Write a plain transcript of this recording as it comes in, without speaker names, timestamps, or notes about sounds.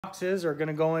Boxes are going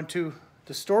to go into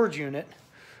the storage unit.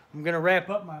 I'm going to wrap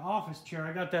up my office chair.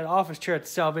 I got that office chair at the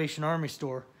Salvation Army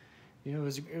store. You know,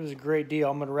 it was a great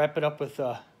deal. I'm going to wrap it up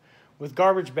with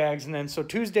garbage bags, and then so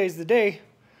Tuesday's the day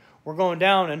we're going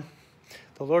down, and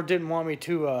the Lord didn't want me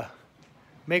to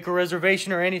make a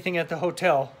reservation or anything at the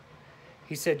hotel.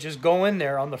 He said just go in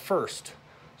there on the 1st.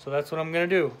 So that's what I'm going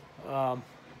to do.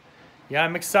 Yeah,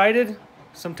 I'm excited.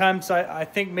 Sometimes I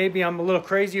think maybe I'm a little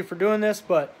crazy for doing this,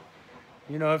 but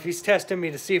you know, if he's testing me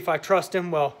to see if I trust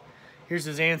him, well, here's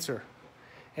his answer.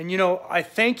 And, you know, I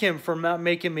thank him for not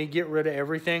making me get rid of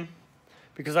everything,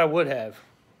 because I would have.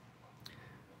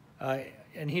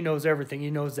 And he knows everything.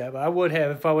 He knows that. But I would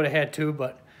have if I would have had to,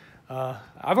 but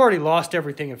I've already lost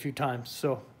everything a few times.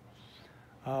 So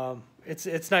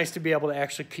it's nice to be able to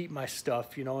actually keep my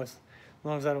stuff, you know, as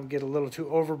long as I don't get a little too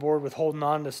overboard with holding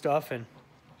on to stuff. And,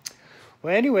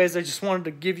 well, anyways, I just wanted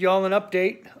to give you all an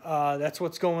update. That's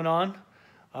what's going on.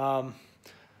 I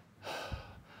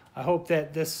hope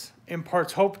that this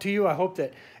imparts hope to you. I hope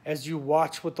that as you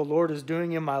watch what the Lord is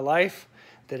doing in my life,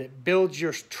 that it builds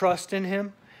your trust in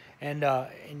him. And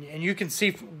you can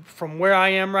see from where I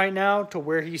am right now to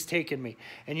where he's taken me.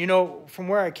 And, you know, from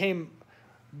where I came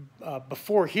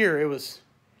before here, it was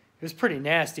pretty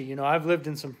nasty. You know, I've lived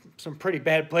in some pretty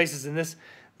bad places, and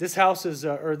this house is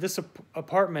or this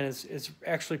apartment is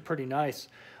actually pretty nice,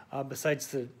 besides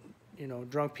the, you know,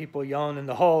 drunk people yelling in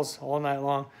the halls all night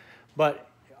long. But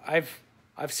I've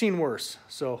seen worse.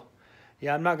 So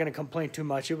yeah, I'm not going to complain too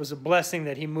much. It was a blessing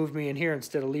that he moved me in here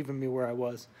instead of leaving me where I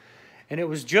was. And it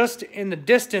was just in the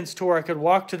distance to where I could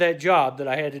walk to that job that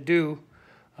I had to do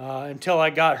until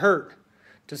I got hurt,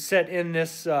 to set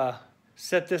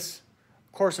this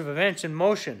course of events in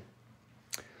motion.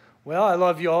 Well, I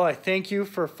love you all. I thank you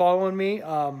for following me.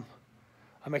 I'm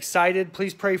excited.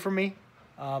 Please pray for me.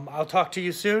 I'll talk to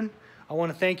you soon. I want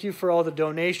to thank you for all the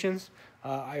donations.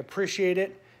 I appreciate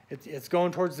it. It's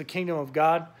going towards the kingdom of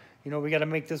God. You know, we got to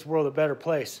make this world a better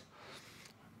place.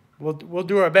 We'll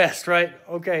do our best, right?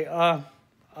 Okay.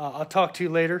 I'll talk to you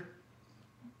later.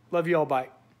 Love you all. Bye.